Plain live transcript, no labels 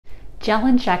Gel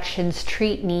injections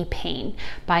treat knee pain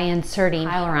by inserting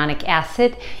hyaluronic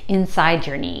acid inside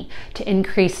your knee to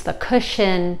increase the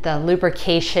cushion, the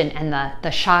lubrication, and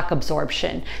the shock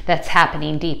absorption that's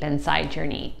happening deep inside your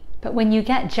knee. But when you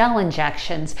get gel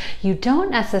injections, you don't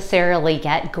necessarily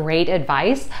get great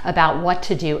advice about what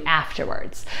to do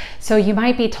afterwards. So you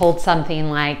might be told something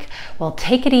like, well,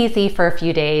 take it easy for a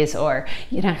few days, or,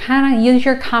 kind of use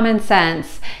your common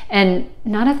sense. And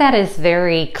none of that is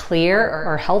very clear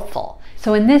or helpful.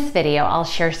 So in this video, I'll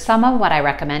share some of what I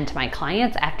recommend to my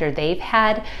clients after they've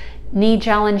had knee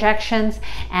gel injections,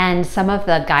 and some of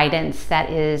the guidance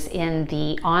that is in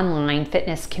the online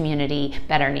fitness community,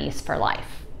 Better Knees for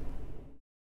Life.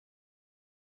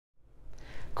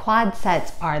 Quad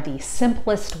sets are the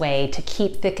simplest way to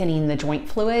keep thickening the joint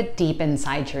fluid deep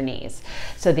inside your knees.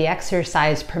 So the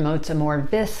exercise promotes a more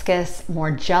viscous,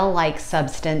 more gel-like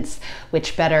substance,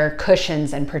 which better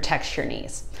cushions and protects your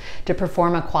knees. To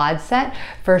perform a quad set,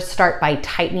 first start by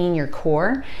tightening your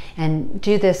core, and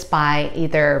do this by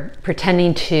either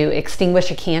pretending to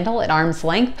extinguish a candle at arm's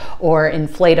length or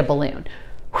inflate a balloon.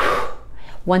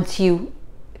 Once you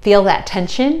feel that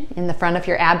tension in the front of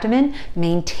your abdomen,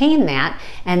 maintain that,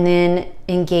 and then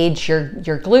engage your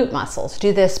glute muscles.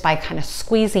 Do this by kind of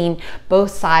squeezing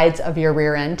both sides of your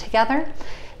rear end together.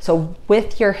 So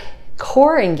with your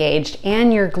core engaged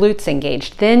and your glutes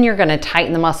engaged, then you're going to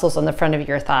tighten the muscles on the front of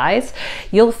your thighs.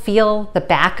 You'll feel the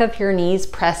back of your knees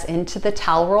press into the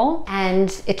towel roll,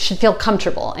 and it should feel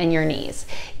comfortable in your knees.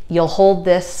 You'll hold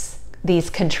these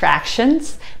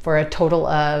contractions for a total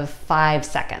of 5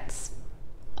 seconds.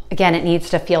 Again, it needs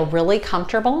to feel really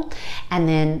comfortable, and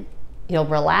then you'll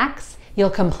relax. You'll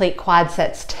complete quad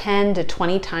sets 10 to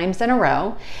 20 times in a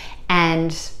row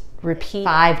and repeat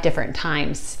 5 different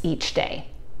times each day.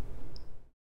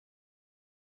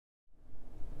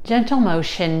 Gentle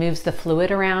motion moves the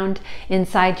fluid around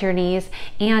inside your knees,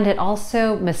 and it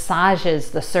also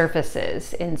massages the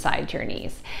surfaces inside your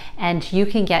knees. And you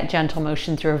can get gentle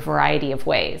motion through a variety of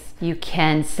ways. You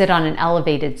can sit on an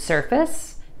elevated surface.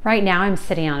 Right now I'm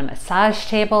sitting on a massage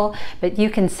table, but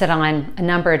you can sit on a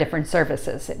number of different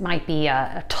surfaces. It might be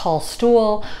a tall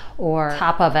stool, or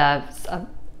top of a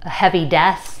heavy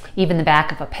desk, even the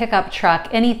back of a pickup truck,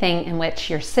 anything in which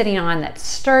you're sitting on that's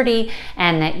sturdy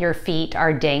and that your feet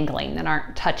are dangling, that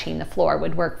aren't touching the floor,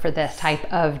 would work for this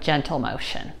type of gentle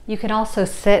motion. You can also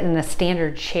sit in a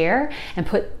standard chair and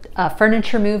put a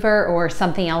furniture mover or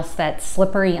something else that's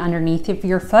slippery underneath of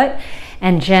your foot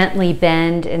and gently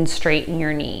bend and straighten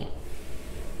your knee.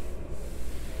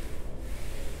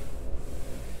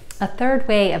 A third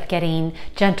way of getting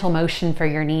gentle motion for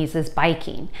your knees is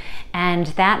biking. And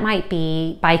that might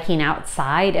be biking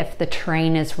outside if the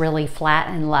terrain is really flat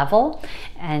and level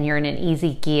and you're in an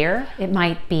easy gear. It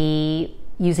might be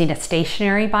using a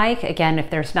stationary bike, again, if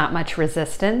there's not much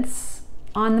resistance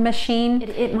on the machine.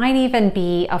 It might even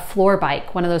be a floor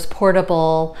bike, one of those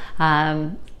portable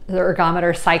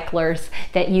ergometer cyclers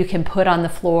that you can put on the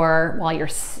floor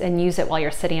and use it while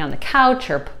you're sitting on the couch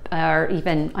or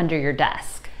even under your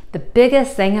desk. The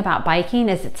biggest thing about biking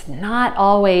is it's not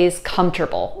always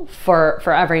comfortable for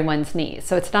everyone's knees.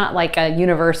 So it's not like a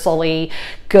universally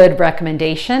good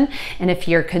recommendation. And if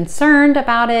you're concerned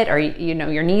about it, or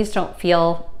your knees don't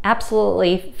feel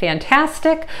absolutely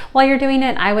fantastic while you're doing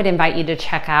it, I would invite you to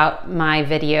check out my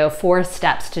video, 4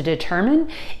 Steps to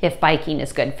Determine if Biking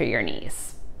is Good for Your Knees.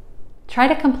 Try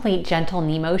to complete gentle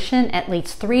knee motion at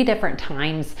least 3 different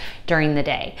times during the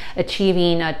day,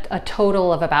 achieving a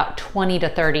total of about 20 to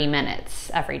 30 minutes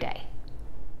every day.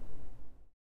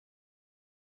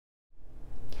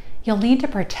 You'll need to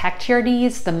protect your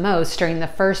knees the most during the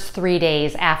first 3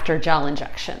 days after gel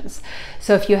injections.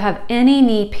 So if you have any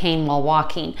knee pain while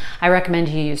walking, I recommend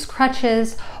you use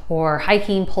crutches or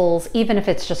hiking poles, even if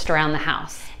it's just around the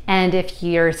house. And if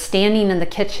you're standing in the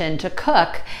kitchen to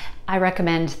cook, I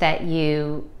recommend that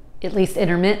you at least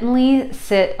intermittently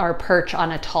sit or perch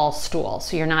on a tall stool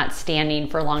so you're not standing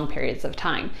for long periods of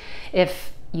time.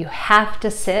 If you have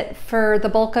to sit for the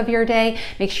bulk of your day,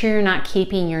 make sure you're not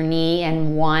keeping your knee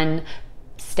in one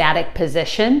static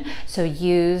position. So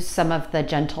use some of the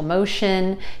gentle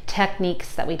motion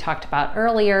techniques that we talked about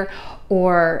earlier,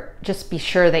 or just be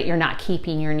sure that you're not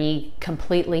keeping your knee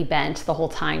completely bent the whole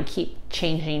time. Keep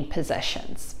changing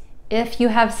positions. If you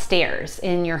have stairs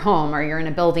in your home or you're in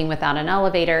a building without an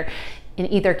elevator,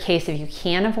 in either case, if you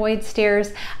can avoid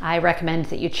stairs, I recommend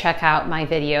that you check out my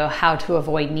video, How to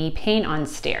Avoid Knee Pain on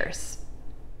Stairs.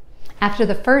 After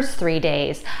the first 3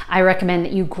 days, I recommend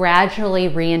that you gradually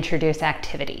reintroduce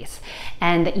activities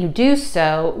and that you do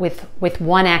so with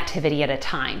one activity at a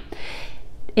time.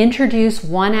 Introduce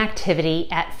one activity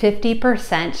at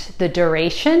 50% the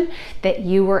duration that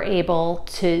you were able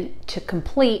to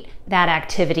complete that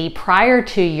activity prior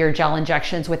to your gel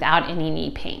injections without any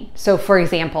knee pain. So for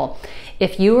example,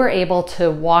 if you were able to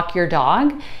walk your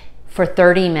dog for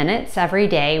 30 minutes every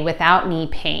day without knee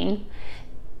pain,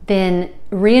 then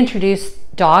reintroduce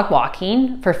dog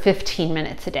walking for 15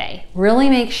 minutes a day. Really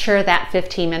make sure that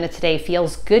 15 minutes a day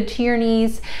feels good to your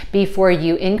knees before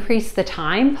you increase the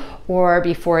time or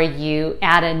before you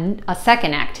add a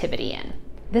second activity in.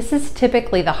 This is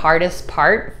typically the hardest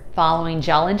part following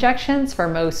gel injections for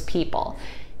most people.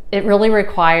 It really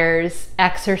requires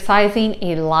exercising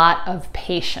a lot of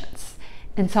patience.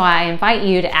 And so I invite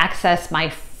you to access my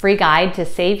free guide to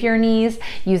save your knees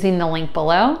using the link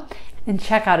below, and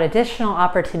check out additional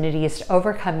opportunities to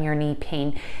overcome your knee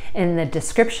pain in the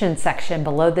description section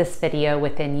below this video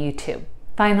within YouTube.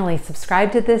 Finally,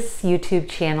 subscribe to this YouTube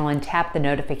channel and tap the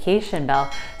notification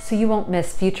bell so you won't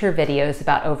miss future videos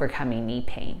about overcoming knee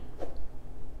pain.